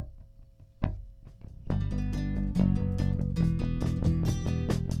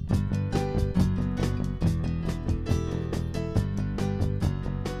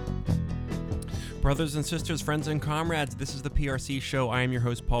Brothers and sisters, friends and comrades, this is the PRC Show. I am your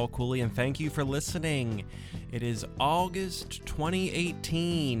host, Paul Cooley, and thank you for listening. It is August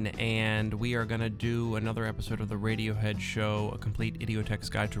 2018, and we are going to do another episode of the Radiohead Show, a complete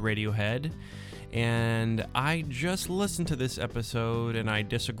Idiotex guide to Radiohead. And I just listened to this episode, and I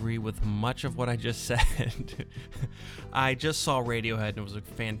disagree with much of what I just said. I just saw Radiohead, and it was a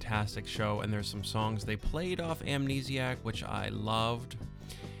fantastic show, and there's some songs they played off Amnesiac, which I loved.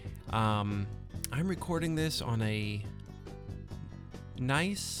 I'm recording this on a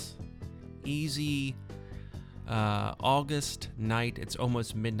nice, easy August night. It's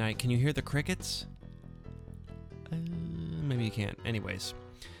almost midnight. Can you hear the crickets? Maybe you can't. Anyways,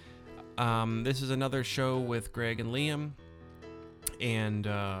 this is another show with Greg and Liam, and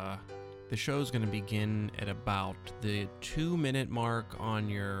the show's going to begin at about the 2-minute mark on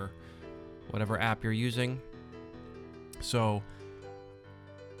your whatever app you're using. So,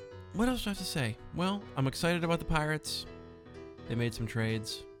 what else do I have to say? Well, I'm excited about the Pirates. They made some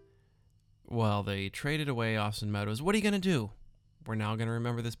trades. Well, they traded away Austin Meadows. What are you going to do? We're now going to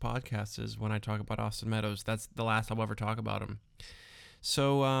remember this podcast is when I talk about Austin Meadows. That's the last I'll ever talk about him.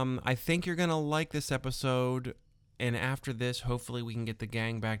 So I think you're going to like this episode. And after this, hopefully we can get the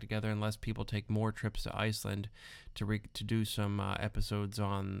gang back together unless people take more trips to Iceland to do some episodes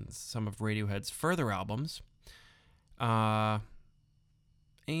on some of Radiohead's further albums.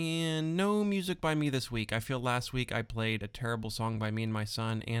 And no music by me this week. I feel last week I played a terrible song by me and my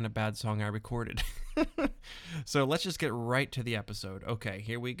son and a bad song I recorded. So let's just get right to the episode. Okay,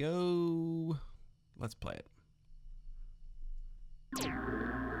 here we go. Let's play it.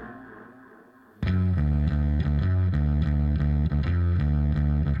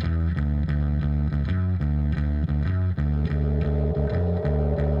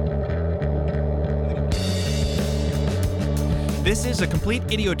 This is a complete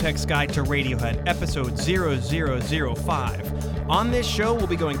Idiotex guide to Radiohead, episode 0005. On this show, we'll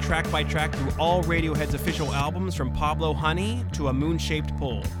be going track by track through all Radiohead's official albums from Pablo Honey to A Moon-Shaped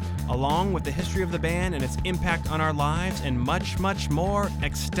Pool, along with the history of the band and its impact on our lives and much, much more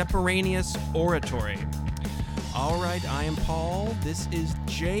extemporaneous oratory. All right, I am Paul. This is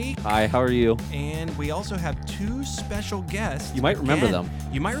Jake. Hi, how are you? And we also have two special guests. You might remember them.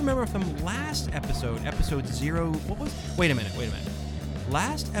 You might remember from last episode 0. What was? Wait a minute.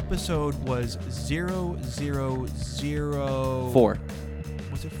 Last episode was 000. 4.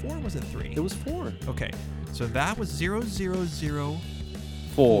 Was it 4 or was it 3? It was 4. Okay, so that was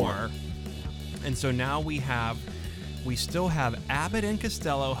 0004. And so now we still have Abbott and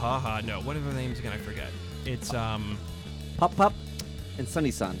Costello. No, what are their names again? I forget. It's Pop and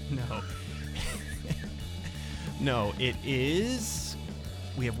Sunny Sun. No. No, it is.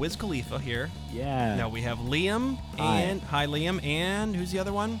 We have Wiz Khalifa here. Yeah. No, we have Liam and hi Liam, and who's the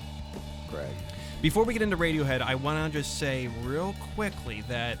other one? Greg. Before we get into Radiohead, I want to just say real quickly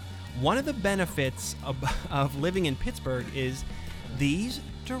that one of the benefits of living in Pittsburgh is these.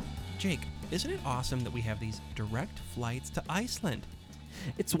 Jake, isn't it awesome that we have these direct flights to Iceland?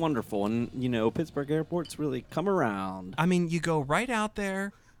 It's wonderful, and Pittsburgh Airport's really come around. I mean, you go right out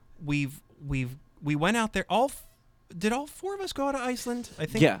there. We went out there. Did all 4 of us go out to Iceland? I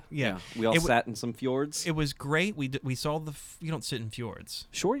think. Yeah. We all sat in some fjords. It was great. We saw you don't sit in fjords.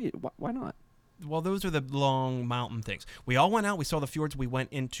 Sure, why not? Well, those are the long mountain things. We all went out. We saw the fjords. We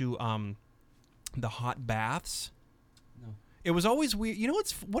went into the hot baths. No. It was always weird. You know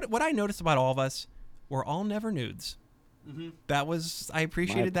what I noticed about all of us? We're all never nudes. Mm-hmm. I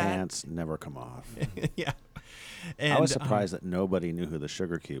appreciated that. My pants never come off. Yeah. And, I was surprised that nobody knew who the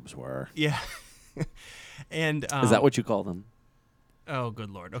Sugar Cubes were. Yeah. And is that what you call them? Oh,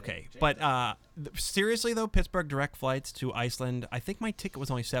 good Lord. Okay. But seriously, though, Pittsburgh direct flights to Iceland, I think my ticket was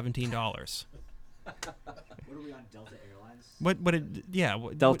only $17. What are we on, Delta Airlines?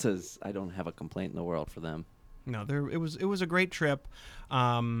 Deltas, I don't have a complaint in the world for them. No, it was a great trip.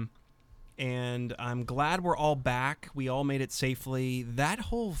 And I'm glad we're all back. We all made it safely. That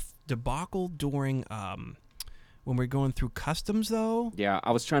whole debacle during when we're going through customs, though. Yeah,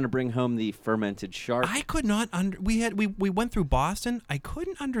 I was trying to bring home the fermented shark. I could not. We went through Boston. I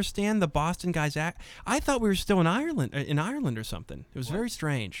couldn't understand the Boston guys' act. I thought we were still in Ireland or something. It was very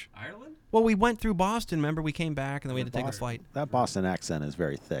strange. Ireland? Well, we went through Boston. Remember, we came back and then we had to take a flight. That Boston accent is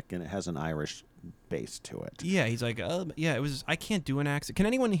very thick, and it has an Irish base to it. Yeah, he's like, yeah, it was. I can't do an accent. Can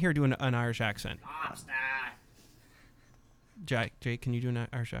anyone here do an Irish accent? Jake, can you do an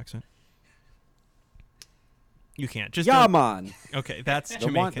Irish accent? You can't. Just yeah, man. Okay, that's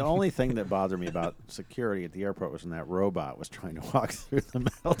Jamaican. The only thing that bothered me about security at the airport was when that robot was trying to walk through the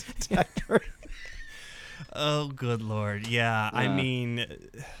metal detector. Oh, good Lord. Yeah, I mean,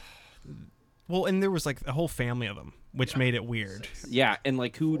 Well, and there was like a whole family of them, which made it weird. Yeah, and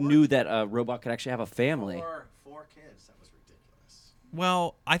like who knew that a robot could actually have a family? Four kids. That was ridiculous.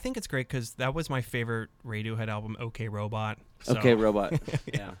 Well, I think it's great because that was my favorite Radiohead album, OK Robot. So. Okay, robot.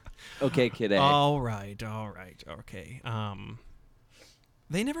 Yeah. Okay, Kid A. All right, okay.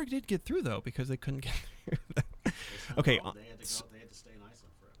 They never did get through though because they couldn't get through. Okay. They had to stay in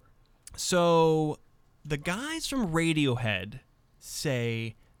Iceland forever. So the guys from Radiohead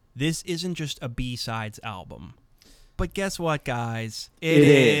say this isn't just a B-sides album. But guess what, guys? It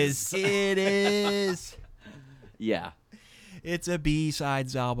is. It is. Yeah. It's a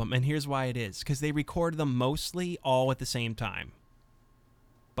B-sides album, and here's why it is. Because they recorded them mostly all at the same time.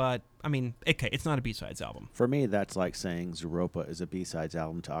 But, I mean, okay, it's not a B-sides album. For me, that's like saying Zooropa is a B-sides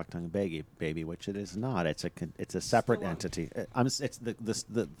album to Octung Baby, which it is not. It's a separate entity. It's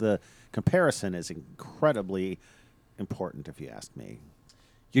the comparison is incredibly important, if you ask me.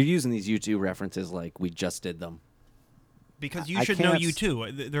 You're using these U2 references like we just did them. Because you I should know can't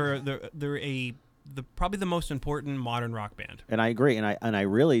U2. They're probably the most important modern rock band. And I agree, and I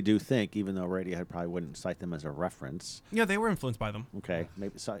really do think, even though Radiohead probably wouldn't cite them as a reference. Yeah, they were influenced by them. Okay,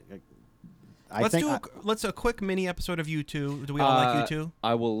 maybe. So, Let's do a quick mini episode of U2. Do we all like U2?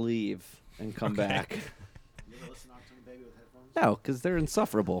 I will leave and come Okay. back. You ever listen to Octung Baby with headphones? No, because they're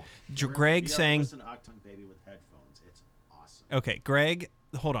insufferable. Greg If you ever saying, listen to Octung Baby with headphones, it's awesome. okay, Greg,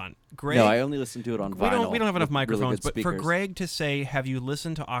 hold on. Greg, No, I only listen to it on vinyl. we don't have enough with really microphones, good but for speakers. Greg to say, have you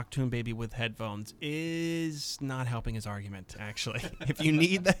listened to Octoon Baby with headphones is not helping his argument, actually. If you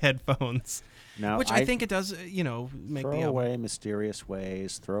need the headphones, now, which I think it does, make throw the album. away Mysterious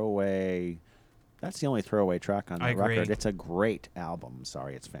Ways. Throw away. That's the only throwaway track on I the record. agree. It's a great album.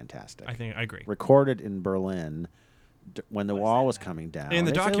 Sorry, it's fantastic. I agree. Recorded in Berlin when the wall was coming down. And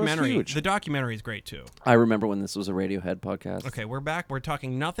the It was documentary, huge. is great too. I remember when this was a Radiohead podcast. Okay, we're back. We're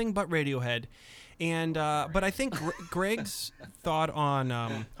talking nothing but Radiohead, and but I think Greg's thought on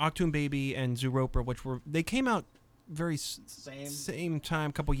Octoon Baby and Zooropa, which they came out very same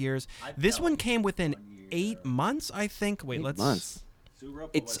time, couple years. This one came within 8 months, I think. Wait, 8 months. Zooropa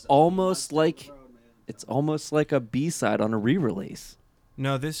It's was almost 8 months like down the road, man. it's almost like a B-side on a re-release.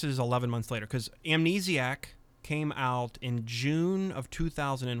 No, this is 11 months later because Amnesiac came out in June of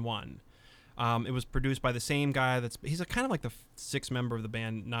 2001. It was produced by the same guy he's kind of like the sixth member of the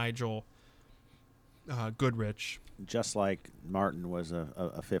band, Nigel Goodrich. Just like Martin was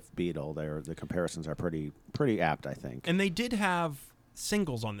a fifth Beatle, the comparisons are pretty apt, I think. And they did have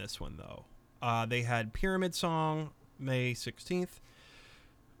singles on this one, though. They had Pyramid Song, May 16th,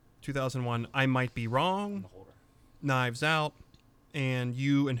 2001, I Might Be Wrong, Knives Out, and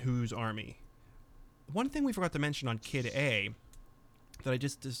You and Whose Army. One thing we forgot to mention on Kid A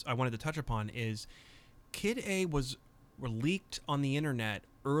that I wanted to touch upon is Kid A was leaked on the internet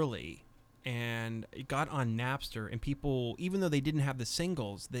early, and it got on Napster, and people, even though they didn't have the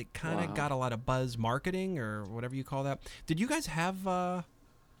singles, they kind of got a lot of buzz marketing or whatever you call that. Did you guys have Napster?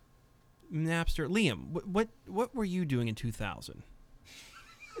 Liam, what were you doing in 2000?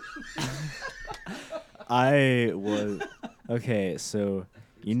 I was okay. So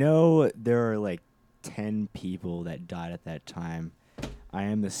there are like 10 people that died at that time. I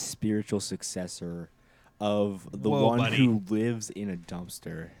am the spiritual successor of the Whoa, one buddy. who lives in a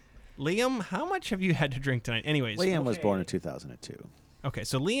dumpster. Liam, how much have you had to drink tonight? Anyways, Liam was born in 2002. okay,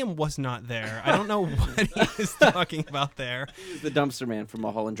 so Liam was not there. I don't know what he is talking about there. He's the Dumpster Man from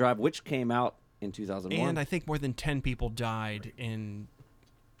Mulholland Drive, which came out in 2001. And I think more than 10 people died in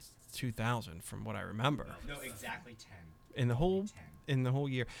 2000, from what I remember. No, exactly 10. In the whole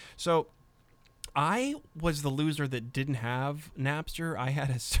year. So I was the loser that didn't have Napster. I had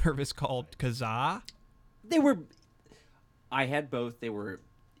a service called Kazaa. I had both. They were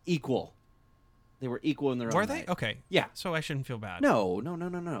equal. They were equal in their own Were they? right. Okay. Yeah. So I shouldn't feel bad. No.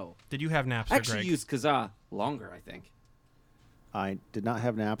 Did you have Napster, I actually Greg? used Kazaa longer, I think. I did not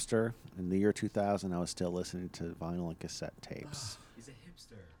have Napster. In the year 2000, I was still listening to vinyl and cassette tapes. He's a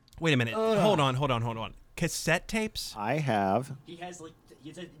hipster. Wait a minute. Hold on. Cassette tapes? I have. He has an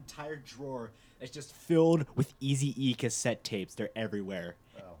entire drawer that's just Filled with Eazy-E cassette tapes. They're everywhere.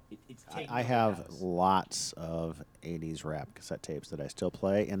 it's taken I over have the house. lots of 80s rap cassette tapes that I still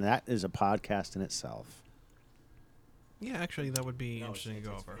play, and that is a podcast in itself. Yeah, actually, that would be No, interesting to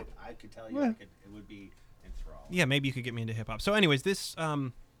go over. I could tell you, it would be enthralled. Yeah, maybe you could get me into hip hop. So, anyways, this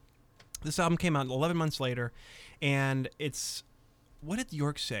album came out 11 months later, and it's, what did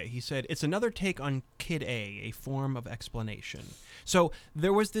York say? He said it's another take on Kid A form of explanation. So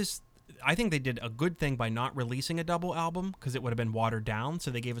there was this I think they did a good thing by not releasing a double album because it would have been watered down.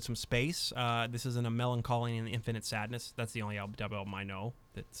 So they gave it some space. This is in A Melancholy and Infinite Sadness. That's the only double album I know.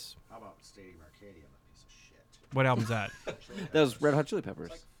 That's How about Stadium Arcadium, a piece of shit? what album's that? That was Red Hot Chili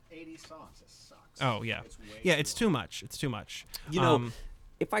Peppers. It's like 80 songs. It sucks. Oh yeah, It's way yeah. It's too much. It's too much. You know,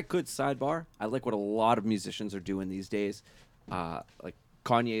 if I could sidebar, I like what a lot of musicians are doing these days. Like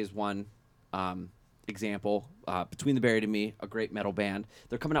Kanye is one example. Between the Buried and Me, a great metal band.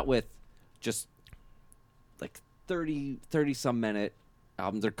 They're coming out with just like 30 some minute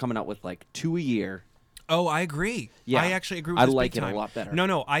albums. They're coming out with like 2 a year. Oh, I agree. Yeah. I actually agree with I this like big it a time. lot better.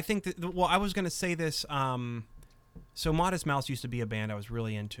 No, I think that, well, I was going to say this. So Modest Mouse used to be a band I was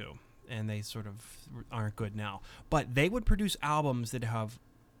really into, and they sort of aren't good now. But they would produce albums that have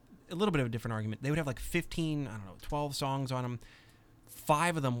a little bit of a different argument. They would have like 15, 12 songs on them.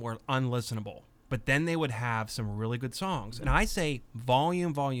 5 of them were unlistenable. But then they would have some really good songs. And I say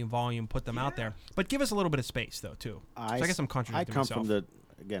volume, put them out there. But give us a little bit of space, though, too. So I guess I'm contradicting myself. I come from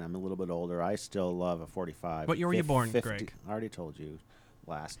again, I'm a little bit older. I still love a 45. What year were you born, 50, Greg? I already told you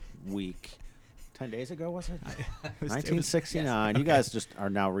last week. 10 days ago, was it? It was- 1969. You guys just are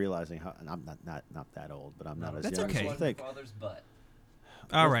now realizing how, and I'm not that old, but I'm not as That's young okay. as you think. Father's butt.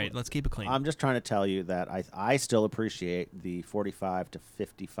 All right, let's keep it clean. I'm just trying to tell you that I still appreciate the 45 to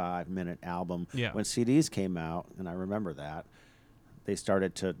 55 minute album. Yeah. When CDs came out, and I remember that, they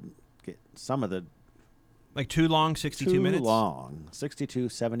started to get some of the Like too long, 62 too minutes? long, 62,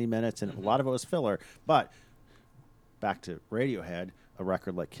 70 minutes, and a lot of it was filler. But back to Radiohead, a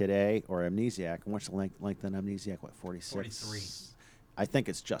record like Kid A or Amnesiac, what's the length on Amnesiac? What, 46? 43. I think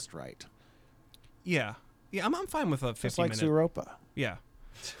it's just right. Yeah. Yeah, I'm fine with a 50 Just like minute. Zooropa. Yeah.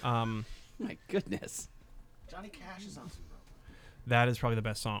 My goodness. Johnny Cash is on Zooropa. That is probably the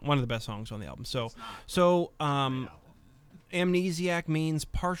best song, one of the best songs on the album. So amnesiac means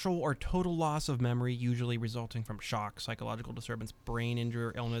partial or total loss of memory, usually resulting from shock, psychological disturbance, brain injury,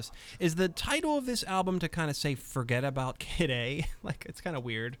 or illness. Is the title of this album to kind of say forget about Kid A? Like, it's kind of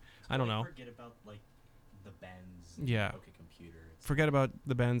weird. I don't know. Forget about like the Benz. Yeah. Okay, computer. It's Forget about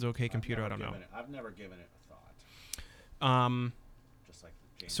the Benz OK computer. I don't know. I've never given it a thought. Just like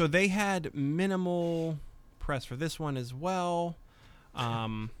the James So they had minimal press for this one as well. I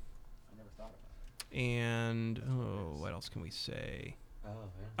never thought about it. And what else can we say? Oh,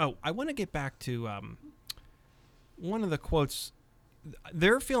 yeah. Oh, I want to get back to one of the quotes.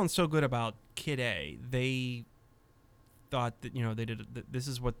 They're feeling so good about Kid A. They thought that they did. This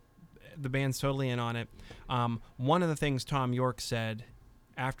is what the band's totally in on it. One of the things Tom York said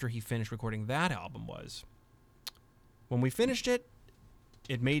after he finished recording that album was, "When we finished it,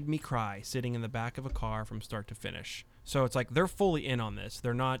 it made me cry sitting in the back of a car from start to finish." So it's like they're fully in on this.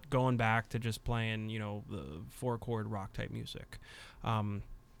 They're not going back to just playing, the 4-chord rock type music.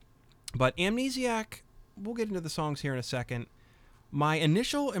 But Amnesiac, we'll get into the songs here in a second. My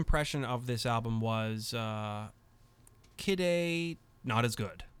initial impression of this album was Kid A, not as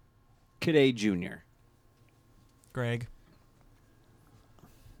good. Kid A Jr. Greg?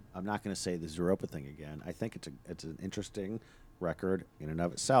 I'm not going to say the Zooropa thing again. I think it's an interesting record in and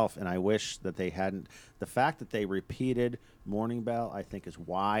of itself, and I wish that they hadn't. The fact that they repeated Morning Bell, I think, is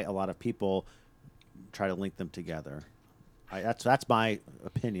why a lot of people try to link them together. That's my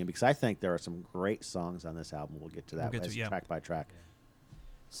opinion, because I think there are some great songs on this album. We'll get to that track by track.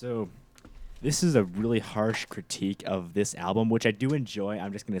 So, this is a really harsh critique of this album, which I do enjoy.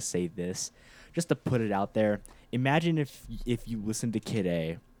 I'm just going to say this, just to put it out there. Imagine if you listened to Kid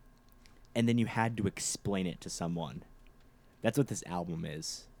A, and then you had to explain it to someone. That's what this album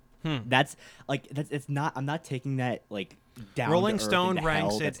is. It's not. I'm not taking that like down. Rolling to earth Stone into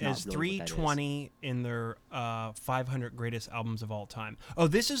ranks hell. it That's not as really what that is. 320 in their 500 greatest albums of all time. Oh,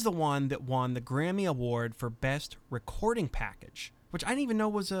 this is the one that won the Grammy Award for Best Recording Package, which I didn't even know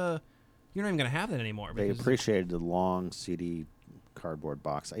was a. You're not even going to have that anymore. They because- appreciated the long CD cardboard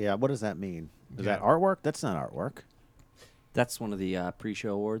box. Yeah, what does that mean? Is Yeah. that artwork? That's not artwork. That's one of the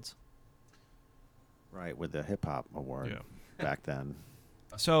pre-show awards. Right, with the hip hop award Yeah. back then.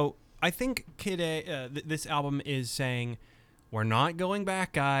 So I think Kid A, this album is saying, we're not going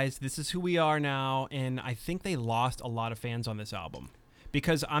back, guys. This is who we are now. And I think they lost a lot of fans on this album.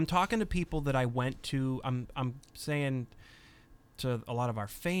 Because I'm talking to people that I went to, I'm saying to a lot of our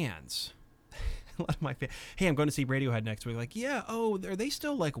fans, a lot of my fans, hey, I'm going to see Radiohead next week. Like, yeah, are they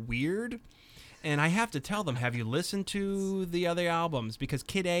still like weird? And I have to tell them, have you listened to the other albums? Because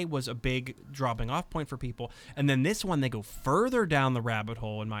Kid A was a big dropping off point for people. And then this one, they go further down the rabbit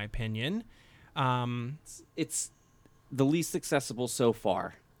hole, in my opinion. It's the least accessible so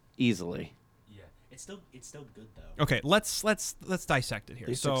far, easily. Yeah. It's still good though. Okay, let's dissect it here.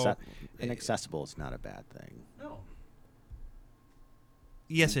 These So inaccessible is not a bad thing. No.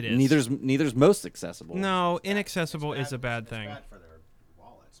 yes, it is. Neither's most accessible. No, inaccessible is a bad thing. for their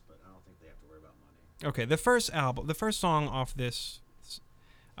wallets, but I don't think they have to worry about money. Okay, the first song off this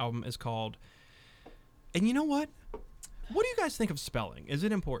album is called. And you know what? What do you guys think of spelling? Is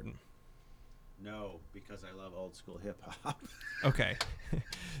it important? No, because I love old school hip hop. Okay,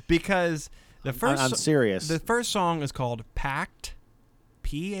 because the first I'm serious. The first song is called Packed,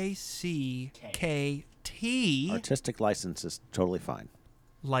 P-A-C-K-T, Artistic license is totally fine.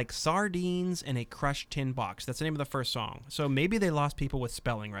 like sardines in a crushed tin box. That's the name of the first song. So maybe they lost people with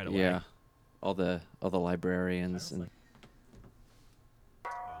spelling right away. Yeah, all the librarians and.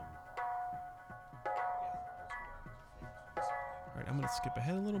 All right, I'm gonna skip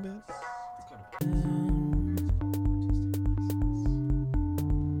ahead a little bit.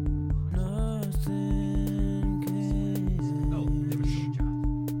 Oh, they were short.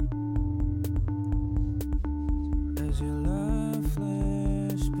 As your love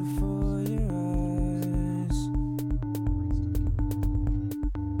flashed before your eyes,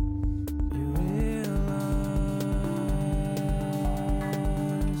 you realize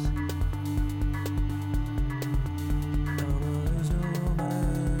I'm always a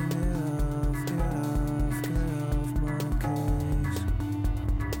woman. Get off my case.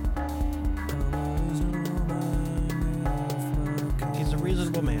 I'm always a woman. Get off my case. He's a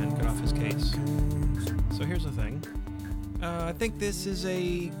reasonable man. Get off his case. So here's the thing. I think this is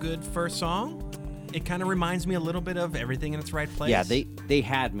a good first song. It kind of reminds me a little bit of Everything in Its Right Place. Yeah, they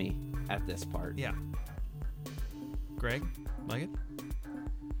had me at this part. Yeah. Greg, like it?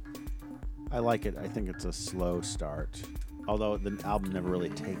 I like it. I think it's a slow start. Although the album never really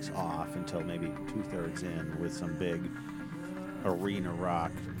takes off until maybe 2/3 in with some big arena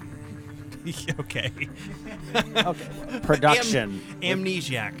rock Okay. production.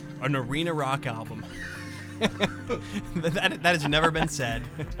 Amnesiac, an arena rock album. that has never been said.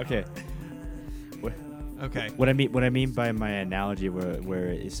 Okay. Okay. What I mean by my analogy, where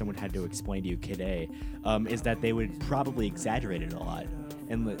if someone had to explain to you Kid A, is that they would probably exaggerate it a lot,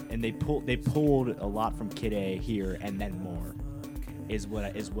 and they pulled a lot from Kid A here and then more, is what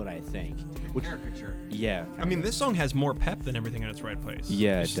I think. Caricature. Yeah. I mean, this song has more pep than Everything in Its Right Place.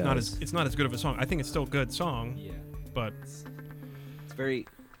 Yeah, it's it not does. it's not as good of a song. I think it's still a good song. Yeah. But It's very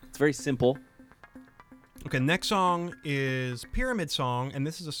simple. okay, next song is Pyramid Song, and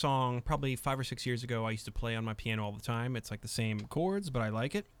this is a song probably 5 or 6 years ago I used to play on my piano all the time. It's like the same chords, but I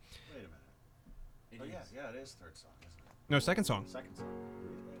like it. Wait a minute. Oh yeah, it is third song, isn't it? No, second song. Second song.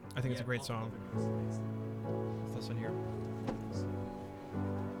 I think it's a great song. Let's listen here.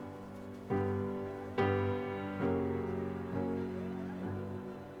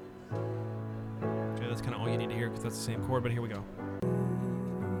 Okay, that's kind of all you need to hear because that's the same chord, but here we go.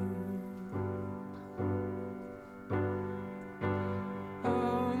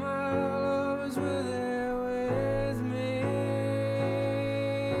 All my lovers were there with me.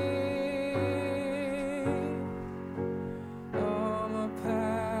 All my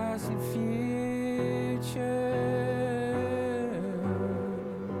past and future.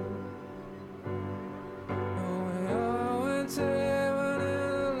 Oh, we all went to heaven in a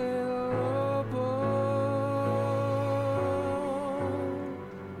little rowboat.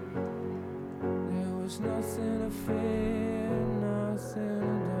 There was nothing to fear, nothing to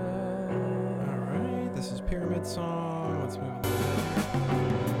die. All right, this is Pyramid Song. Let's move on.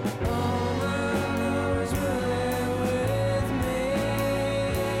 All my lovers were there with me.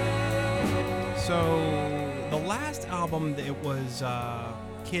 So the last album, it was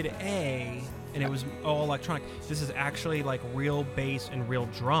Kid A, and it was all electronic. This is actually like real bass and real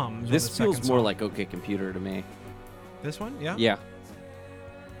drums. on This the feels second more song. like OK Computer to me. This one, yeah. Yeah.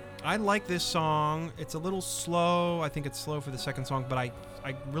 I like this song. It's a little slow. I think it's slow for the second song, but I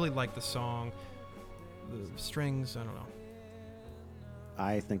really like the song. The strings, I don't know.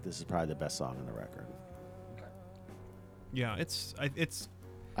 I think this is probably the best song on the record. Yeah, it's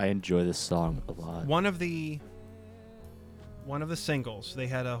I enjoy this song a lot. one of the singles. They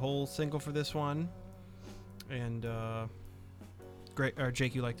had a whole single for this one, and great.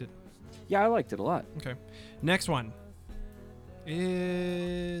 Jake, you liked it. Yeah, I liked it a lot. Okay. Next one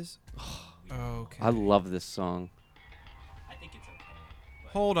is okay. I love this song. I think it's okay.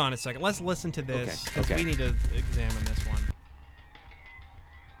 Hold on a second. Let's listen to this Okay, 'cause okay. we need to examine this one.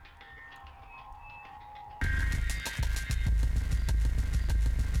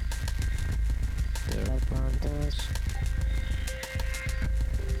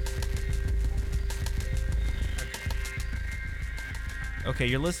 Okay,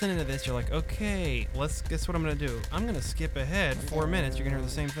 you're listening to this. You're like, okay, let's guess what I'm gonna do. I'm gonna skip ahead 4 minutes. You're gonna hear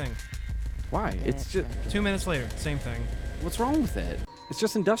the same thing. Why? It's just 2 minutes later, same thing. what's wrong with it? It's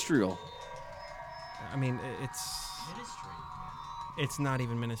just industrial. I mean, it's not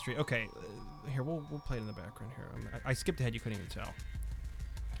even ministry. Okay, here we'll play it in the background here. I skipped ahead. You couldn't even tell.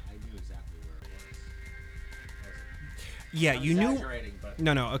 I knew exactly where it was. Yeah, I'm you knew. exaggerating, but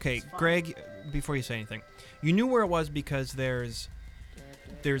No. Okay, it's fine. Greg. Before you say anything, you knew where it was because there's.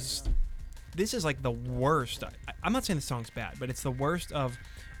 This is like the worst. I'm not saying the song's bad, but it's the worst of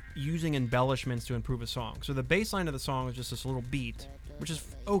using embellishments to improve a song. So the bass line of the song is just this little beat, which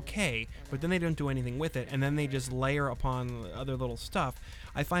is okay, but then they don't do anything with it, and then they just layer upon other little stuff.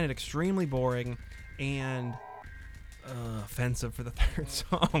 I find it extremely boring and offensive for the third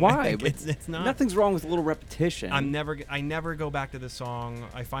song. Why? I think it's not. Nothing's wrong with a little repetition. I never go back to this song.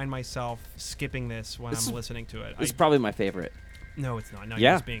 I find myself skipping this when I'm listening to it. This is probably my favorite. No, it's not. No, Yeah.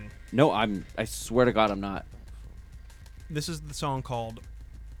 you're just being. No, I swear to God, I'm not. This is the song called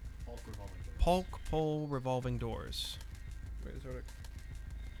Polk Pole Revolving Doors. Wait, is there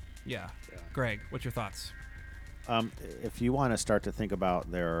yeah. Greg, what's your thoughts? If you want to start to think about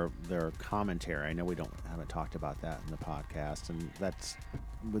their commentary, I know we haven't talked about that in the podcast, and that's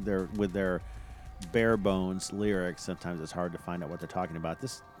with their bare bones lyrics. Sometimes it's hard to find out what they're talking about.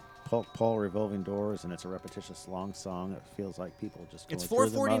 This Paul Revolving Doors, and it's a repetitious long song. It feels like people just going It's through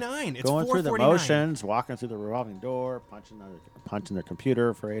the 4:49. It's going through the 4:49. motions, walking through the revolving door, punching their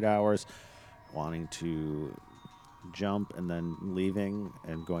computer for 8 hours, wanting to jump and then leaving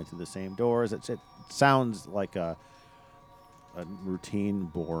and going through the same doors. It sounds like a routine,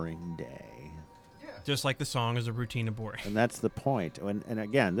 boring day. Just like the song is a routine and boring. And that's the point. And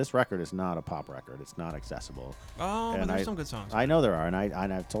again, this record is not a pop record. It's not accessible. Oh, but And there's some good songs. I know there are, and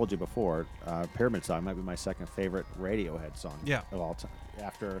I've told you before, Pyramid Song might be my second favorite Radiohead song Yeah. of all time,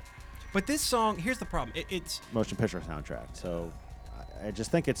 after But this song, here's the problem. It's motion picture soundtrack. So I just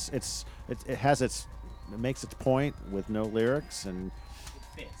think it makes its point with no lyrics. And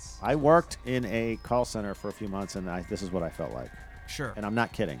I worked in a call center for a few months, and this is what I felt like. sure. And I'm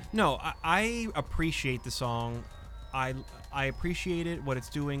not kidding. No, I appreciate the song. I appreciate it, what it's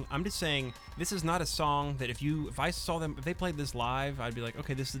doing. I'm just saying this is not a song that if they played this live, I'd be like,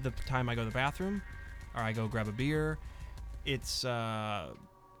 okay, this is the time I go to the bathroom, or I go grab a beer. It's an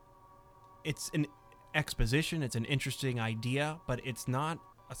exposition. It's an interesting idea, but it's not.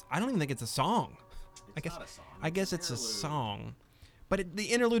 I don't even think it's a song. I guess it's a song. But the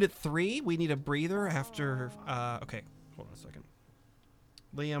interlude at 3, we need a breather after. Okay, hold on a second.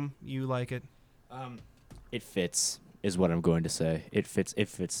 Liam, you like it? It fits, is what I'm going to say. It fits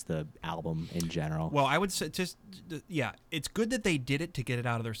the album in general. Well, I would say yeah, it's good that they did it to get it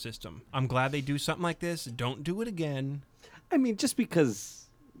out of their system. I'm glad they do something like this. Don't do it again. I mean, just because,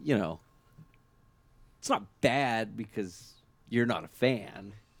 it's not bad because you're not a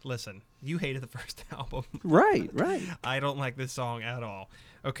fan. Listen, you hated the first album. Right. I don't like this song at all.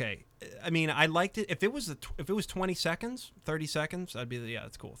 Okay, I mean, I liked it. If it was 20 seconds, 30 seconds, I'd be yeah,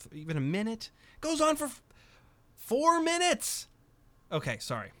 that's cool. Even a minute goes on for 4 minutes. Okay,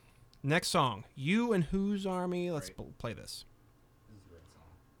 sorry. Next song, You and Whose Army. Let's play this. This is a great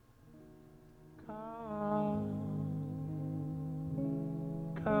song.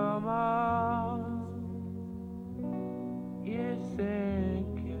 Come on, you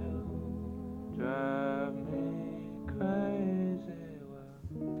think you drive me crazy. Well,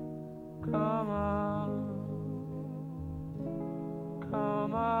 come on,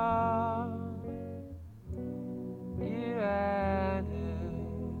 you and his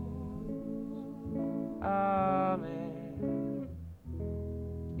army,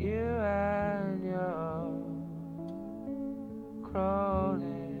 you and your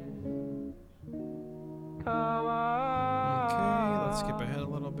cronies. Come on. Okay, let's skip ahead a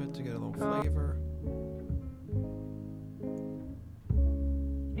little bit to get a little flavor.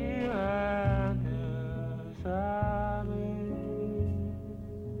 You and his army.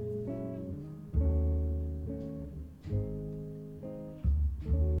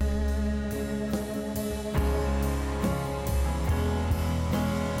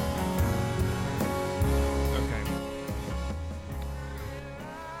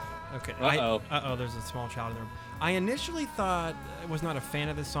 Okay. Uh-oh. There's a small child in there. I initially thought I was not a fan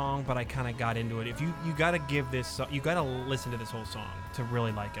of this song, but I kind of got into it. If you got to give this, you got to listen to this whole song to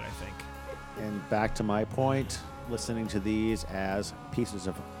really like it, I think. And back to my point, listening to these as pieces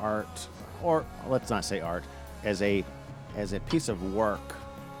of art, or let's not say art, as a piece of work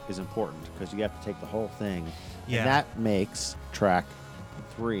is important because you have to take the whole thing. Yeah. And that makes track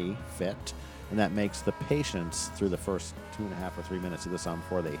 3 fit. and that makes the patience through the first 2.5 or 3 minutes of the song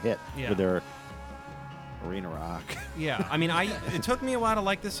before they hit Yeah. with their arena rock. Yeah, I mean, it took me a while to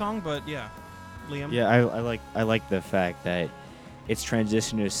like this song, but yeah, Liam. Yeah, I like the fact that its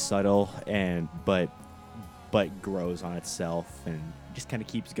transition is subtle and but grows on itself and just kind of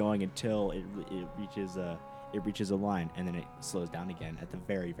keeps going until it reaches a line, and then it slows down again at the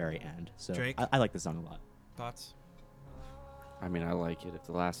very, very end. So Drake? I like the song a lot. Thoughts? I mean, I like it. If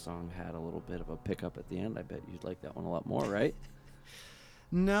the last song had a little bit of a pickup at the end, I bet you'd like that one a lot more, right?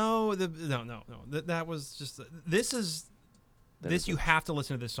 No, no. That was just this is. That This is you a- have to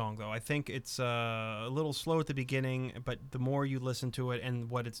listen to this song though. I think it's a little slow at the beginning, but the more you listen to it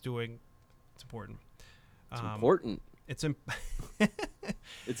and what it's doing, it's important. It's important. It's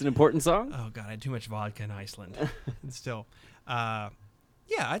It's an important song. oh god, I had too much vodka in Iceland. And still, yeah,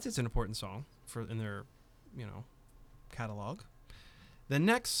 it's an important song in their, catalog. The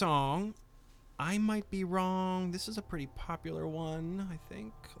next song, I might be wrong. This is a pretty popular one, I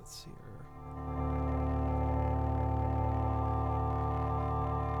think. Let's see here.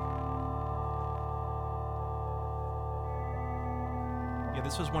 Yeah,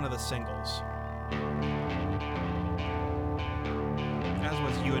 this was one of the singles. As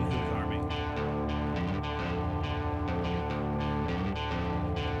was You and Who's Army.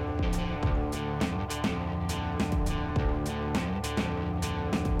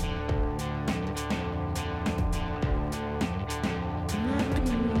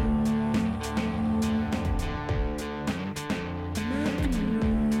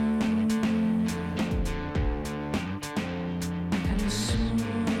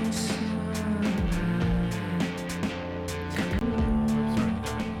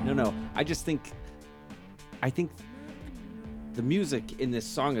 No. I think the music in this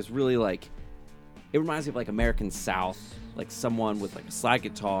song is really like, it reminds me of like American South, like someone with like a slide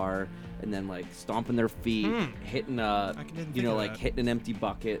guitar and then like stomping their feet, hitting didn't think of like that. hitting an empty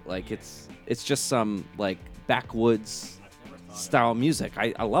bucket. Like it's just some like backwoods style music.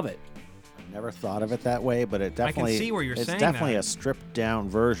 I love it. Never thought of it that way, but it definitely see where you're it's saying definitely that. a stripped down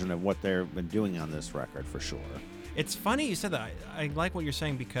version of what they've been doing on this record for sure. It's funny you said that. I like what you're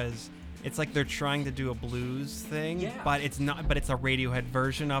saying because it's like they're trying to do a blues thing, but it's not. But it's a Radiohead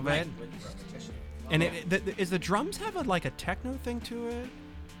version of it. And is the drums have a techno thing to it?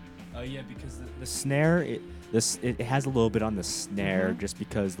 Oh yeah, because the snare it has a little bit on the snare just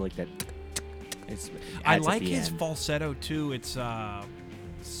because like that. I adds at like the his end. falsetto too. It's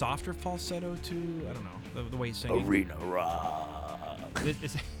softer falsetto too. I don't know the way he's singing. Arena rock.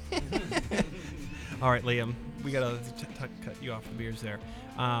 All right, Liam, we gotta cut you off the beers there.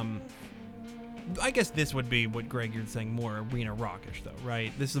 I guess this would be what Greg you're saying, more arena rockish though,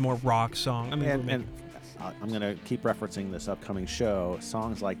 right? This is a more rock song. I mean, And I'm going to keep referencing this upcoming show.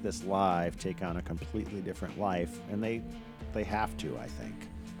 Songs like this live take on a completely different life, and they have to, I think.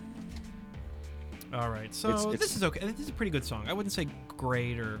 all right. So It's- this is okay. This is a pretty good song. I wouldn't say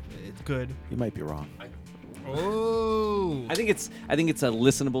great or it's good. You might be wrong. Oh, I think it's a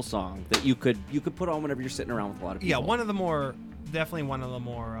listenable song that you could put on whenever you're sitting around with a lot of people. yeah, one of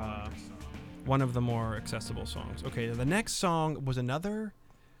the more accessible songs. Okay, the next song was another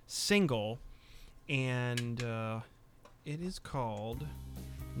single, and it is called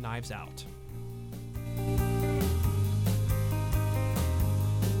 "Knives Out."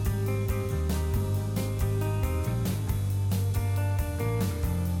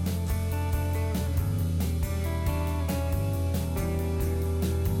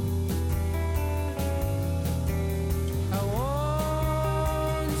 I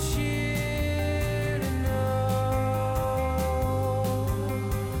want you to know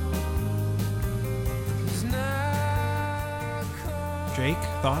it's not Jake,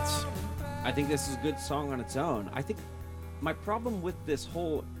 thoughts? I think this is a good song on its own. I think my problem with this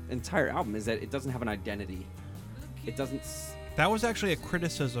whole entire album is that it doesn't have an identity. It doesn't. That was actually a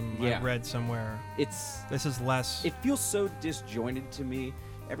criticism I Yeah. read somewhere. It's. This is less. It feels so disjointed to me.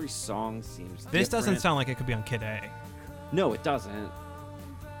 Every song seems. This doesn't different. sound like it could be on Kid A. No, it doesn't.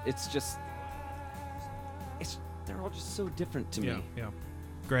 It's just. They're all just so different to me. Yeah.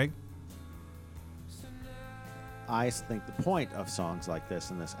 Greg? I think the point of songs like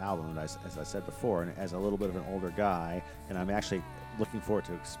this in this album, and as I said before, and as a little bit of an older guy, and I'm actually looking forward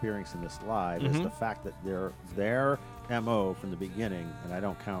to experiencing this live, is Mhm. the fact that their MO from the beginning, and I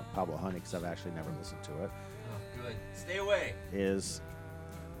don't count Pablo Honey because I've actually never listened to it, Good. Stay away. is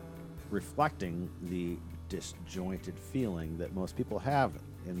reflecting the disjointed feeling that most people have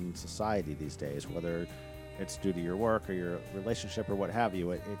in society these days, whether it's due to your work or your relationship or what have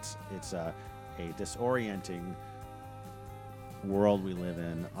you. It's a disorienting world we live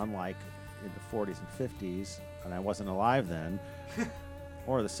in, unlike in the 40s and 50s, and I wasn't alive then,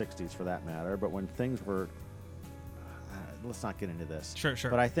 or the 60s for that matter. But when things were, let's not get into this. Sure.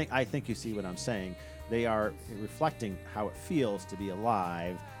 But I think you see what I'm saying. They are reflecting how it feels to be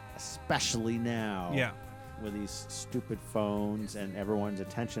alive, especially now. Yeah. With these stupid phones, and everyone's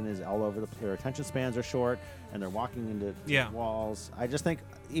attention is all over their attention spans are short, and they're walking into walls. I just think,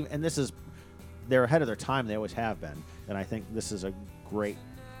 and this is, they're ahead of their time. They always have been, and I think this is a great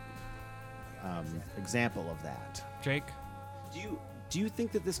example of that. Jake? Do you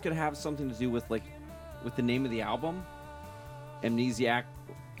think that this could have something to do with the name of the album, Amnesiac?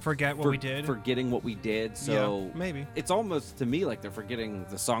 Forget what we did. Forgetting what we did. So yeah, maybe it's almost to me like they're forgetting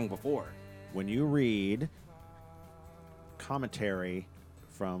the song before. When you read commentary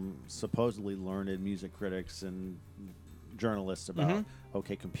from supposedly learned music critics and journalists about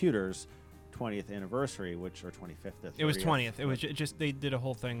OK Computer's 20th anniversary, or 25th. It was 20th. It was just they did a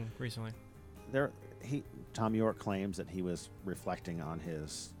whole thing recently. Tom York claims that he was reflecting on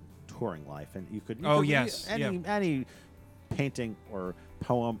his touring life, and you could any painting or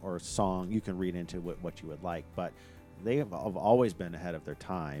poem or song you can read into what you would like, but they have always been ahead of their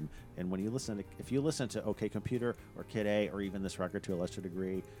time. And when you if you listen to OK Computer or Kid A or even this record to a lesser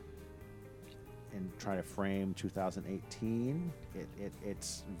degree, and try to frame 2018,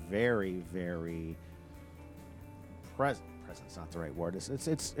 it's very, very present. Present's not the right word.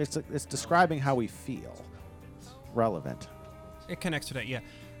 It's describing how we feel. Relevant. It connects to that. Yeah.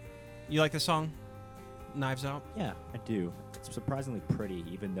 You like this song, Knives Out? Yeah, I do. It's surprisingly pretty,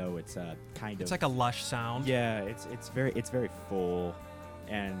 even though it's kind of. It's like a lush sound. Yeah, it's very full,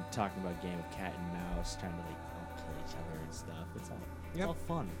 and talking about a game of cat and mouse, trying to kill each other and stuff. It's all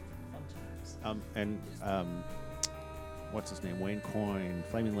fun times. What's his name? Wayne Coyne,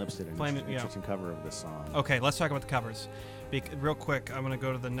 Flaming Lips did an interesting cover of this song. Okay, let's talk about the covers. Real quick, I'm going to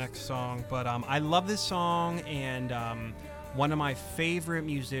go to the next song, but I love this song, and one of my favorite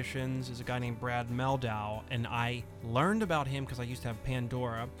musicians is a guy named Brad Mehldau, and I learned about him because I used to have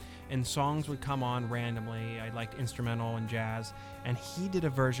Pandora, and songs would come on randomly. I liked instrumental and jazz, and he did a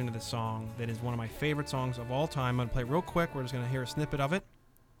version of the song that is one of my favorite songs of all time. I'm going to play it real quick. We're just going to hear a snippet of it.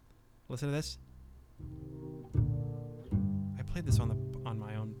 Listen to this. I played this on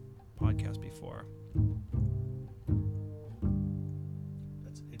my own podcast before.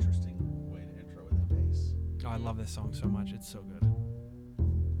 That's an interesting way to intro with the bass. Oh, I love this song so much. It's so good.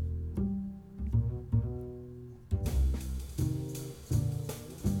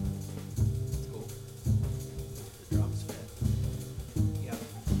 It's cool. The drums fit. Yeah.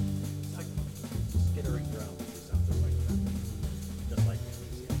 It's like skittering drums or something like that. Just like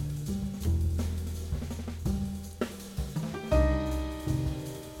Amnesia.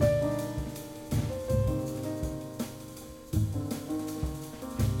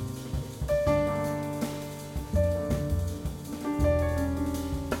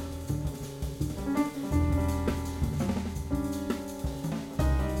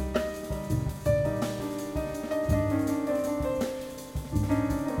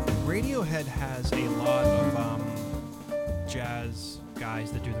 Radiohead has a lot of jazz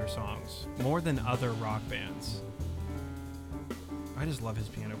guys that do their songs, more than other rock bands. I just love his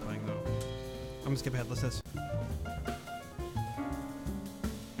piano playing, though. I'm going to skip ahead. Listen to this. All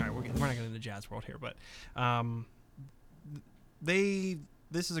right, we're not getting into the jazz world here, but I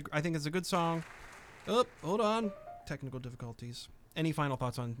think it's a good song. Oh, hold on. Technical difficulties. Any final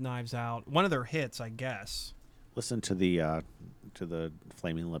thoughts on Knives Out? One of their hits, I guess. Listen to the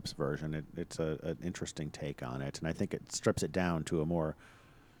Flaming Lips version. It's an interesting take on it, and I think it strips it down to a more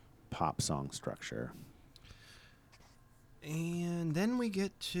pop song structure. And then we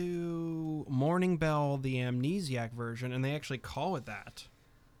get to Morning Bell, the Amnesiac version, and they actually call it that.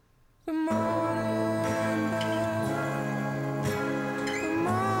 The morning bell, the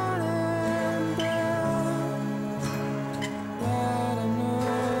morning bell, what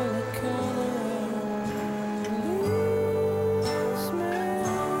another color leaves me.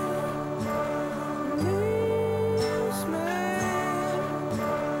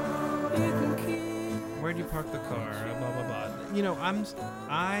 You can keep. Where'd you park the car? Blah blah blah. You know, I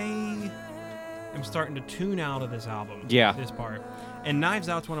am starting to tune out of this album. Yeah. This part. And Knives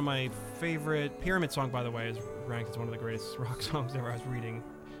Out's one of my favorite. Pyramid Song, by the way, is ranked as one of the greatest rock songs ever. I was reading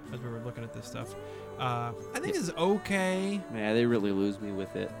as we were looking at this stuff. I think it's okay. Man, they really lose me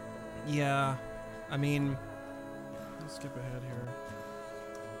with it. Yeah. I mean, let's skip ahead here.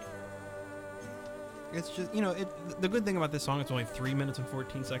 It's just, the good thing about this song, it's only 3 minutes and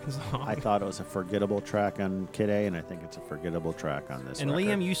 14 seconds long. I thought it was a forgettable track on Kid A, and I think it's a forgettable track on this. And record.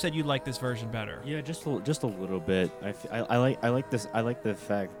 Liam, you said you like this version better. Yeah, just a little bit. I like this. I like the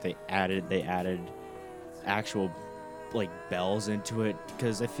fact they added actual like bells into it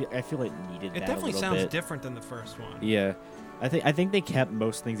because I feel like it needed It that definitely a little sounds bit. different than the first one. Yeah, I think they kept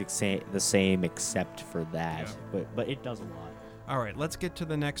most things the same except for that. Yeah. But it does a lot. All right, let's get to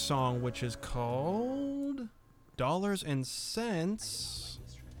the next song, which is called Dollars and Cents.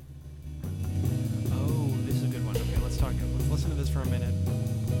 Oh, this is a good one. Okay, let's listen to this for a minute.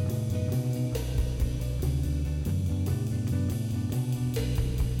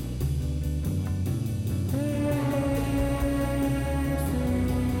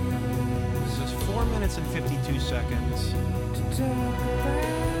 This is 4 minutes and 52 seconds.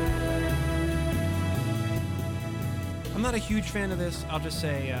 I'm not a huge fan of this. I'll just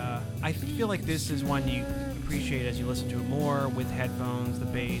say I feel like this is one you appreciate as you listen to it more with headphones, the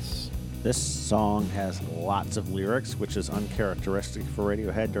bass. This song has lots of lyrics, which is uncharacteristic for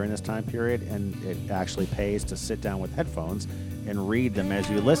Radiohead during this time period, and it actually pays to sit down with headphones and read them as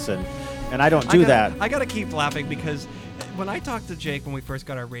you listen. And I don't do that. I gotta keep laughing because when I talked to Jake when we first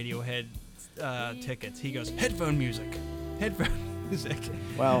got our Radiohead tickets, he goes, headphone music.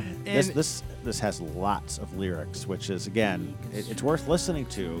 Well, And- this has lots of lyrics, which is, again, it's worth listening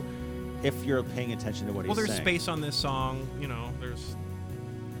to if you're paying attention to what Well, he's there's saying. space on this song. There's...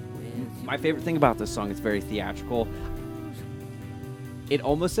 My favorite thing about this song, it's very theatrical. It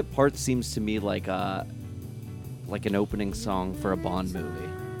almost at parts seems to me like an opening song for a Bond movie.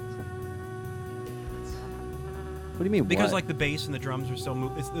 What do you mean? Because what? like the bass and the drums are still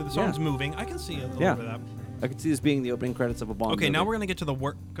moving. The song's moving. I can see a little Yeah. bit of that. I could see this being the opening credits of a Bond Okay, movie. now we're gonna get to the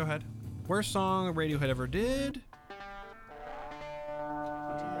worst. Go ahead. Worst song Radiohead ever did.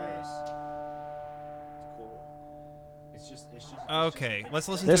 Okay, let's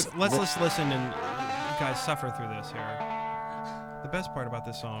listen. Let's listen and you guys suffer through this here. The best part about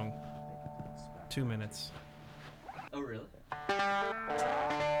this song, 2 minutes. Oh, really?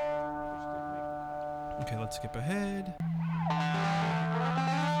 Okay, let's skip ahead.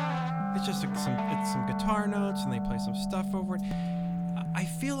 It's just some guitar notes and they play some stuff over it. I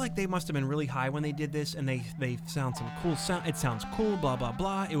feel like they must have been really high when they did this, and they sound some cool sound. It sounds cool, blah blah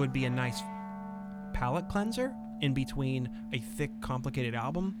blah. It would be a nice palate cleanser in between a thick, complicated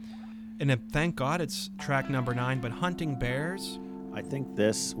album. And then, thank God, it's track number 9. But Hunting Bears. I think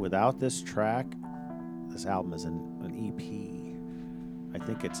without this track, this album is an EP. I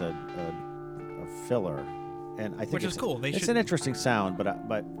think it's a filler, and I think Which is cool. It's an interesting sound, but I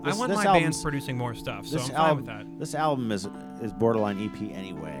want my bands producing more stuff, so I'm fine with that. This album is borderline EP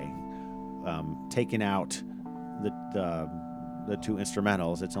anyway. Taking out the two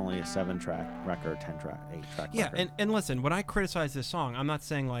instrumentals, it's only a 7-track record, 8-track Yeah, record. and listen, when I criticize this song, I'm not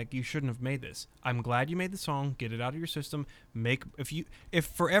saying like you shouldn't have made this. I'm glad you made the song. Get it out of your system. If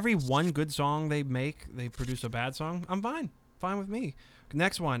for every one good song they make, they produce a bad song, I'm fine. Fine with me.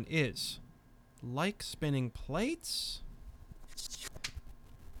 Next one is Like Spinning Plates.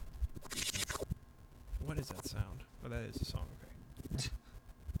 What is that sound? Oh, that is the song. Okay.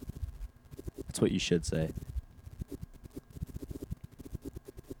 That's what you should say.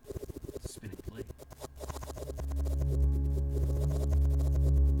 Spinning plate.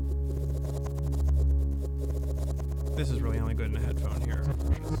 This is really only good in a headphone here.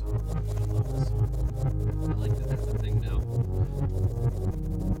 I like that that's a thing now.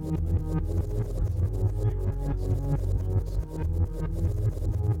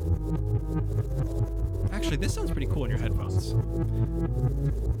 Actually, this sounds pretty cool in your headphones.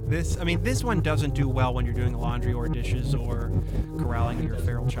 This one doesn't do well when you're doing laundry or dishes or corralling your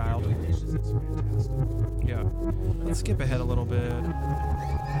feral child. Yeah. Let's skip ahead a little bit.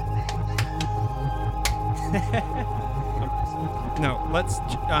 No, let's.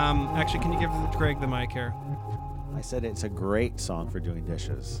 Actually, can you give Greg the mic here? I said it's a great song for doing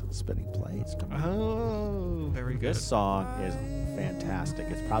dishes, spinning plates. Come on. Oh, very good. This song is fantastic.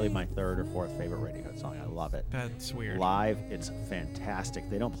 It's probably my 3rd or 4th favorite Radiohead song. I love it. That's weird. Live, it's fantastic.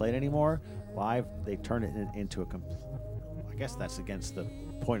 They don't play it anymore. Live, they turn it into I guess that's against the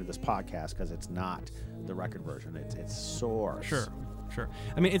point of this podcast because it's not the record version. It's soars. Sure.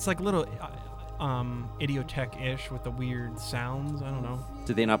 I mean, it's like little Idiotech-ish with the weird sounds. I don't know.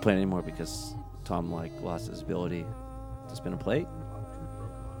 Did they not play it anymore because Tom lost his ability to spin a plate?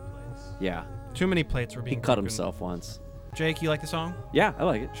 Yeah. Too many plates were He being cut broken. himself once. Jake, you like the song? Yeah, I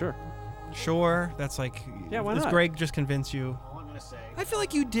like it. Sure. Sure. That's like. Yeah, why Does not? Greg just convince you? All I'm going to say. I feel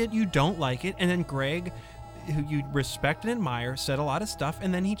like you don't like it, and then Greg who you respect and admire, said a lot of stuff,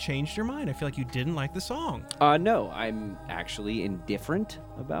 and then he changed your mind. I feel like you didn't like the song. No, I'm actually indifferent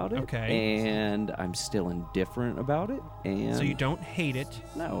about it. Okay. And I'm still indifferent about it. And So you don't hate it.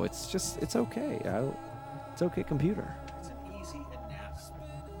 No, it's okay. It's okay, computer. It's an easy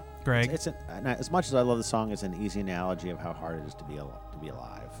Greg? It's as much as I love the song, it's an easy analogy of how hard it is to be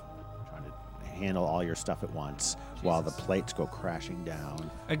alive. Trying to handle all your stuff at once while the plates go crashing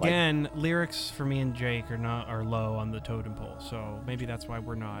down. Again, lyrics for me and Jake are low on the totem pole, so maybe that's why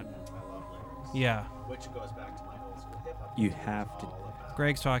we're not. Yeah. Which goes back to my old school hip hop. You have to.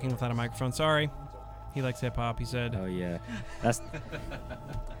 Greg's talking without a microphone. Sorry. He likes hip hop, he said. Oh yeah, that's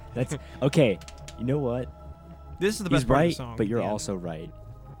okay. You know what? This is the He's best part of right, the song. but you're the end. also right.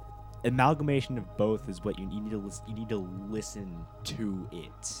 Amalgamation of both is what you need to listen. You need to listen to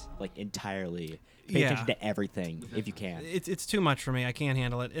it like entirely. Pay Yeah. attention to everything if you can. It's too much for me. I can't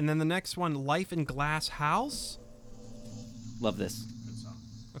handle it. And then the next one, Life in Glass House. Love this.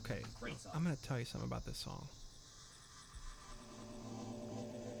 Okay, I'm gonna tell you something about this song.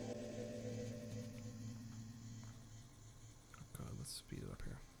 God, let's speed it up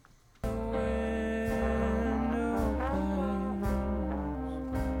here.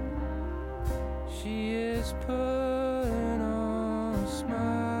 She is putting on a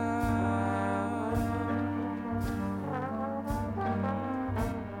smile.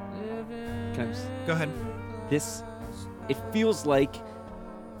 Can I just- Go ahead. This, it feels like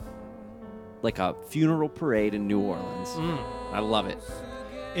a funeral parade in New Orleans. I love it.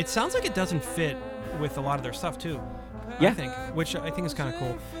 It sounds like it doesn't fit with a lot of their stuff too. I Yeah. think, which I think is kind of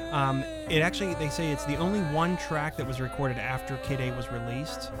cool. It actually, they say it's the only one track that was recorded after Kid A was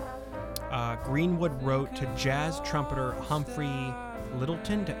released. Greenwood wrote to jazz trumpeter Humphrey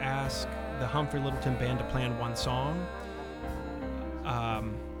Littleton to ask the Humphrey Littleton Band to play on one song.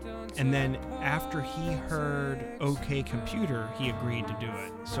 And then after he heard OK Computer, he agreed to do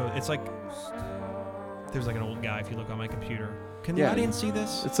it. So it's like, there's like an old guy if you look on my computer. Can the Yeah. audience see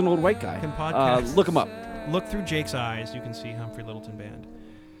this? It's an old white guy. Can podcasts- Look him up. Look through Jake's eyes, you can see Humphrey Littleton Band.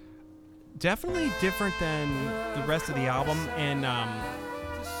 Definitely different than the rest of the album, and I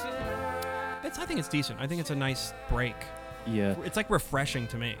think it's decent. I think it's a nice break. Yeah. It's like refreshing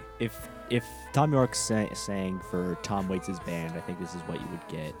to me. If Tom York sang for Tom Waits' band, I think this is what you would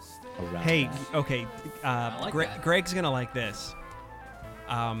get around. Hey, that. okay, Greg's gonna like this.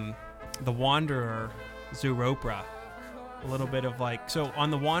 The Wanderer, Zooropa. A little bit of like, so on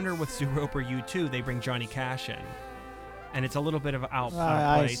The Wanderer with Zooropa U2, they bring Johnny Cash in, and it's a little bit of out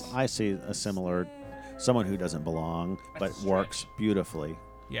of place. I see a similar, someone who doesn't belong but works beautifully.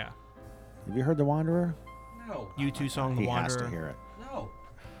 Yeah, Have you heard The Wanderer? No. U2 song The He has Wanderer. to hear it. No.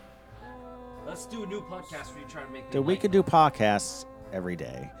 Let's do a new podcast where you try to make me Dude, we like could do podcasts every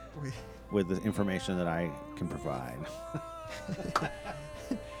day with the information that I can provide.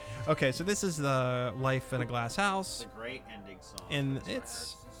 Okay, so this is the Life in a Glass House, a great ending song. and it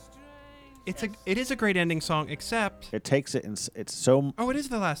is a great ending song, except It takes it, it's so, it is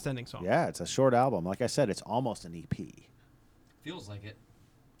the last ending song. yeah, it's a short album. Like I said, it's almost an EP. feels like it.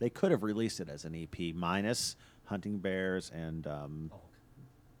 They could have released it as an EP minus Hunting Bears and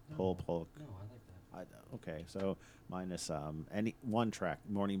Pull Polk. No, I like that. Okay, so minus any one track,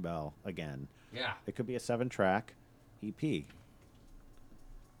 Morning Bell again. Yeah. It could be a 7-track EP.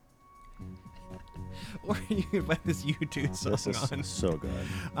 Or you could put this U2 song This is on. so good.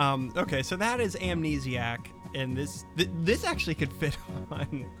 Okay, so that is Amnesiac, and this actually could fit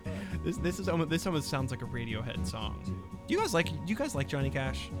on. This almost sounds like a Radiohead song. Do you guys like Johnny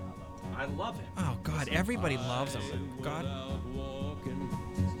Cash? I love it. Oh God, everybody loves him. God,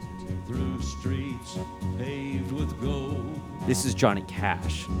 Through streets paved with gold. This is Johnny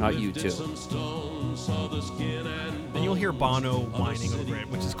Cash, not you two. Some stones saw the skin and you'll hear Bono whining over it,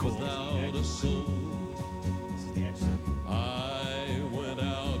 which is cool. without a soul. I went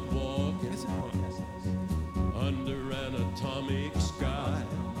out walking under an atomic sky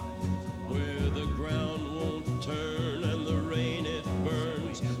where the ground won't turn and the rain it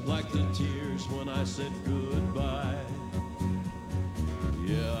burns like the tears when I said goodbye.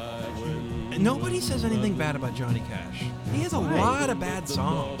 Yeah, I went. Nobody says anything bad about Johnny Cash. He has a lot of bad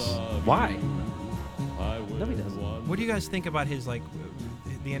songs. Why? I went No, he doesn't. What do you guys think about his the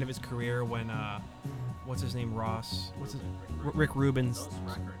end of his career when what's his name, Ross? Rick Rubin's?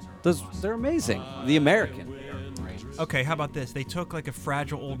 They're amazing. The American. Okay, how about this? They took like a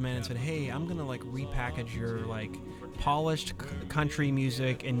fragile old man and said, "Hey, I'm gonna like repackage your like polished country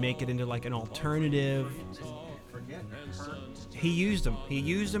music and make it into like an alternative." He used them. He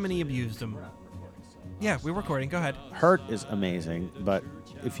used them and he abused them. Yeah, we're recording. Go ahead. Hurt is amazing, but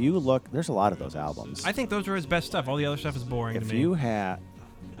if you look, there's a lot of those albums. I think those are his best stuff. All the other stuff is boring to If me. you had,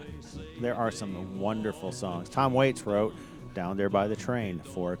 there are some wonderful songs. Tom Waits wrote "Down There by the Train"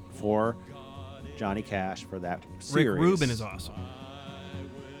 for Johnny Cash for that Rick series. Rubin is awesome.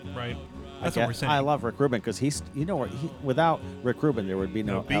 Right? That's what we're saying. I love Rick Rubin because without Rick Rubin there would be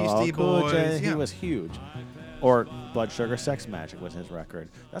no No Beastie LL Cool J. Boys, He yeah. was huge. Or Blood Sugar Sex Magic was his record.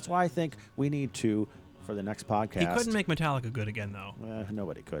 That's why I think we need to, for the next podcast. He couldn't make Metallica good again, though.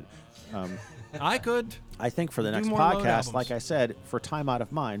 Nobody could. I could. I think for the Do next more Load podcast, albums. like I said, for Time Out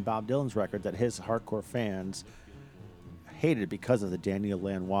of Mind, Bob Dylan's record that his hardcore fans hated because of the Daniel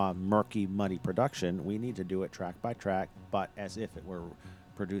Lanois murky, muddy production, we need to do it track by track, but as if it were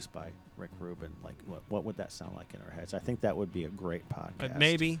produced by Rick Rubin. Like, what would that sound like in our heads? I think that would be a great podcast.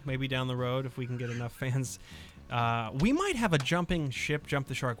 Maybe down the road if we can get enough fans. We might have a jumping ship, Jump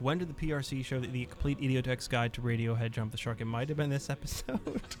the Shark. When did the PRC show the Complete Idiotex Guide to Radiohead Jump the Shark? It might have been this episode.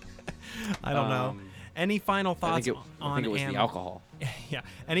 I don't know. Any final I thoughts think on it was the alcohol. Yeah.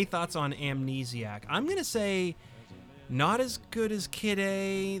 Any thoughts on Amnesiac? I'm going to say not as good as Kid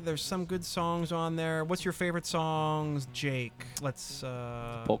A. There's some good songs on there. What's your favorite songs, Jake? Let's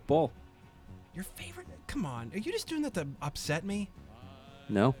Polk Bowl. Your favorite? Come on. Are you just doing that to upset me?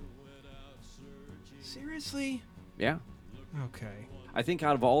 No. Seriously? Yeah. Okay. I think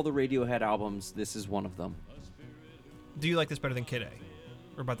out of all the Radiohead albums, this is one of them. Do you like this better than Kid A?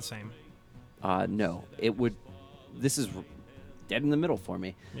 Or about the same? No. It would. This is dead in the middle for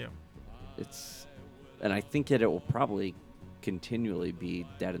me. Yeah. And I think that it will probably continually be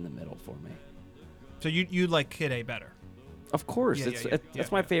dead in the middle for me. So you like Kid A better? Of course, Yeah, yeah, that's yeah,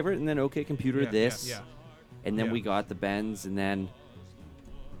 my yeah. favorite, and then OK Computer, this, Yeah. and then yeah. we got the Bends, and then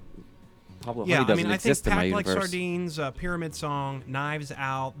Pablo Yeah, Honey I doesn't mean, I think exist in my Packed Like universe. Sardines, Pyramid Song, Knives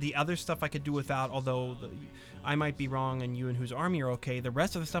Out, the other stuff I could do without, although I might be wrong and you and Whose Army are okay. The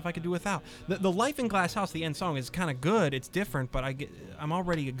rest of the stuff I could do without. The Life in Glass House, the end song, is kind of good. It's different, but I'm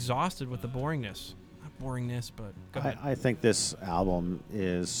already exhausted with the boringness. Not boringness, but go ahead. I think this album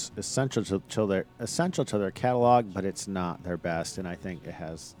is essential to their catalog, but it's not their best. And I think it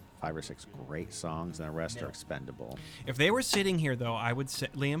has 5 or 6 great songs, and the rest are expendable. If they were sitting here, though, I would say,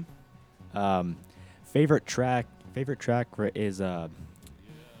 Liam? Favorite track is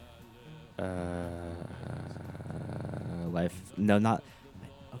Life. No, not.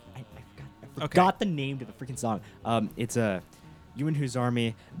 I forgot the name to the freaking song. It's You and Whose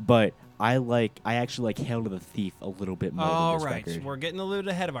Army, but I actually like Hail to the Thief a little bit more All than this right, record. we're getting a little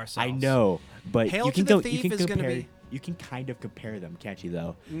ahead of ourselves. I know, but Hail you to can the go. Thief You can is gonna compare. be- You can kind of compare them, can't you?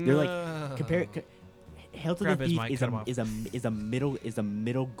 Though they're like compare. Hail to Grab the his Thief mic, is cut him off. is a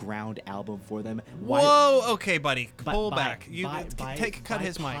middle ground album for them. Why- Whoa, okay, buddy. by- Pull by- back. You by- by- cut by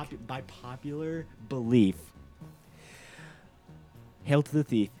his mic. By popular belief, Hail to the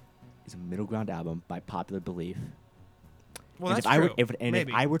Thief is a middle ground album by popular belief. Well, And that's if I true. were, if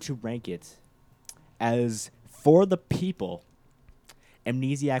Maybe. I were to rank it as for the people,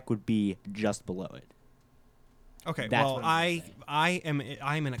 Amnesiac would be just below it. Okay, That's well, what I'm I am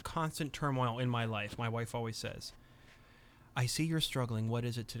in a constant turmoil in my life. My wife always says, "I see you're struggling. What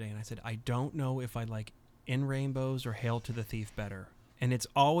is it today?" And I said, "I don't know if I like In Rainbows or Hail to the Thief better." And it's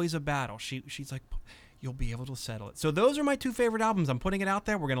always a battle. She's like, "You'll be able to settle it." So those are my 2 favorite albums. I'm putting it out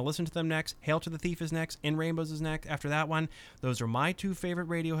there. We're going to listen to them next. Hail to the Thief is next. In Rainbows is next. After that one, those are my 2 favorite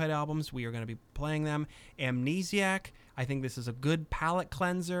Radiohead albums. We are going to be playing them. Amnesiac, I think this is a good palate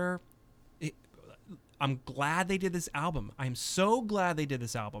cleanser. I'm glad they did this album. I'm so glad they did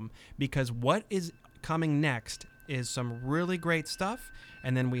this album because what is coming next is some really great stuff.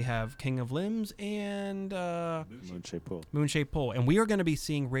 And then we have King of Limbs and Moonshaped Pool. Moonshaped Pool. And we are going to be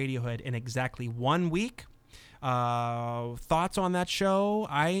seeing Radiohead in exactly 1 week. Thoughts on that show?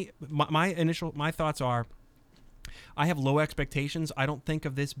 My thoughts are I have low expectations. I don't think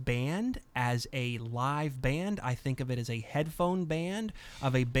of this band as a live band. I think of it as a headphone band,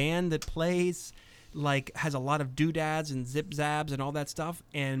 of a band that plays has a lot of doodads and zip zabs and all that stuff,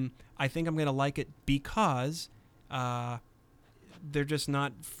 and I think I'm gonna like it because they're just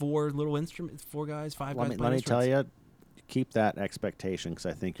not 4 little instruments, 4 guys, 5 guys. Let me tell you, keep that expectation because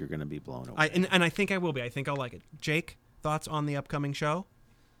I think you're going to be blown away. And I think I will be. I think I'll like it. Jake, thoughts on the upcoming show?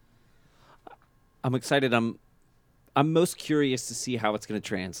 I'm excited. I'm most curious to see how it's going to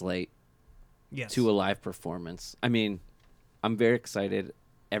translate Yes. to a live performance. I mean, I'm very excited.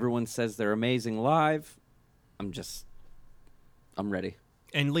 Everyone says they're amazing live. I'm ready.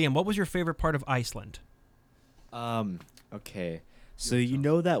 And Liam, what was your favorite part of Iceland? Okay. So you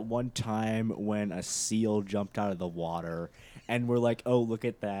know that one time when a seal jumped out of the water and we're like, oh, look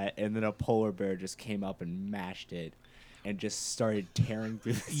at that, and then a polar bear just came up and mashed it, and just started tearing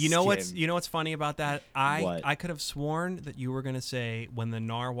through the You know skin. what's funny about that? What? I could have sworn that you were gonna say when the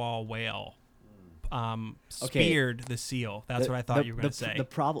narwhal whale Okay. speared the seal. That's what I thought you were gonna say. The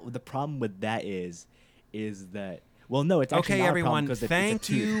problem with that is that well, no, it's actually Okay, not everyone, a problem 'cause it's a thank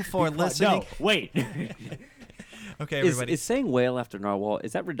tooth. you for Because- listening. No, wait. Okay, Is, everybody. is saying whale after narwhal,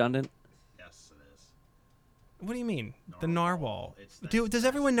 is that redundant? Yes, it is. What do you mean? The narwhal. It's- Does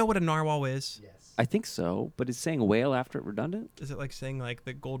everyone know what a narwhal is? Yes. I think so, but is saying whale after it redundant? Is it like saying like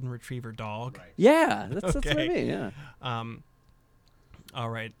the golden retriever dog? Right. Yeah, that's what I Okay. mean. Yeah. All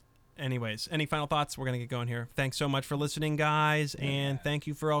right. Anyways, any final thoughts? We're gonna get going here. Thanks so much for listening, guys, and thank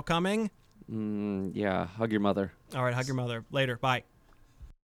you for all coming. Yeah. Hug your mother. All right, hug your mother. Later. Bye.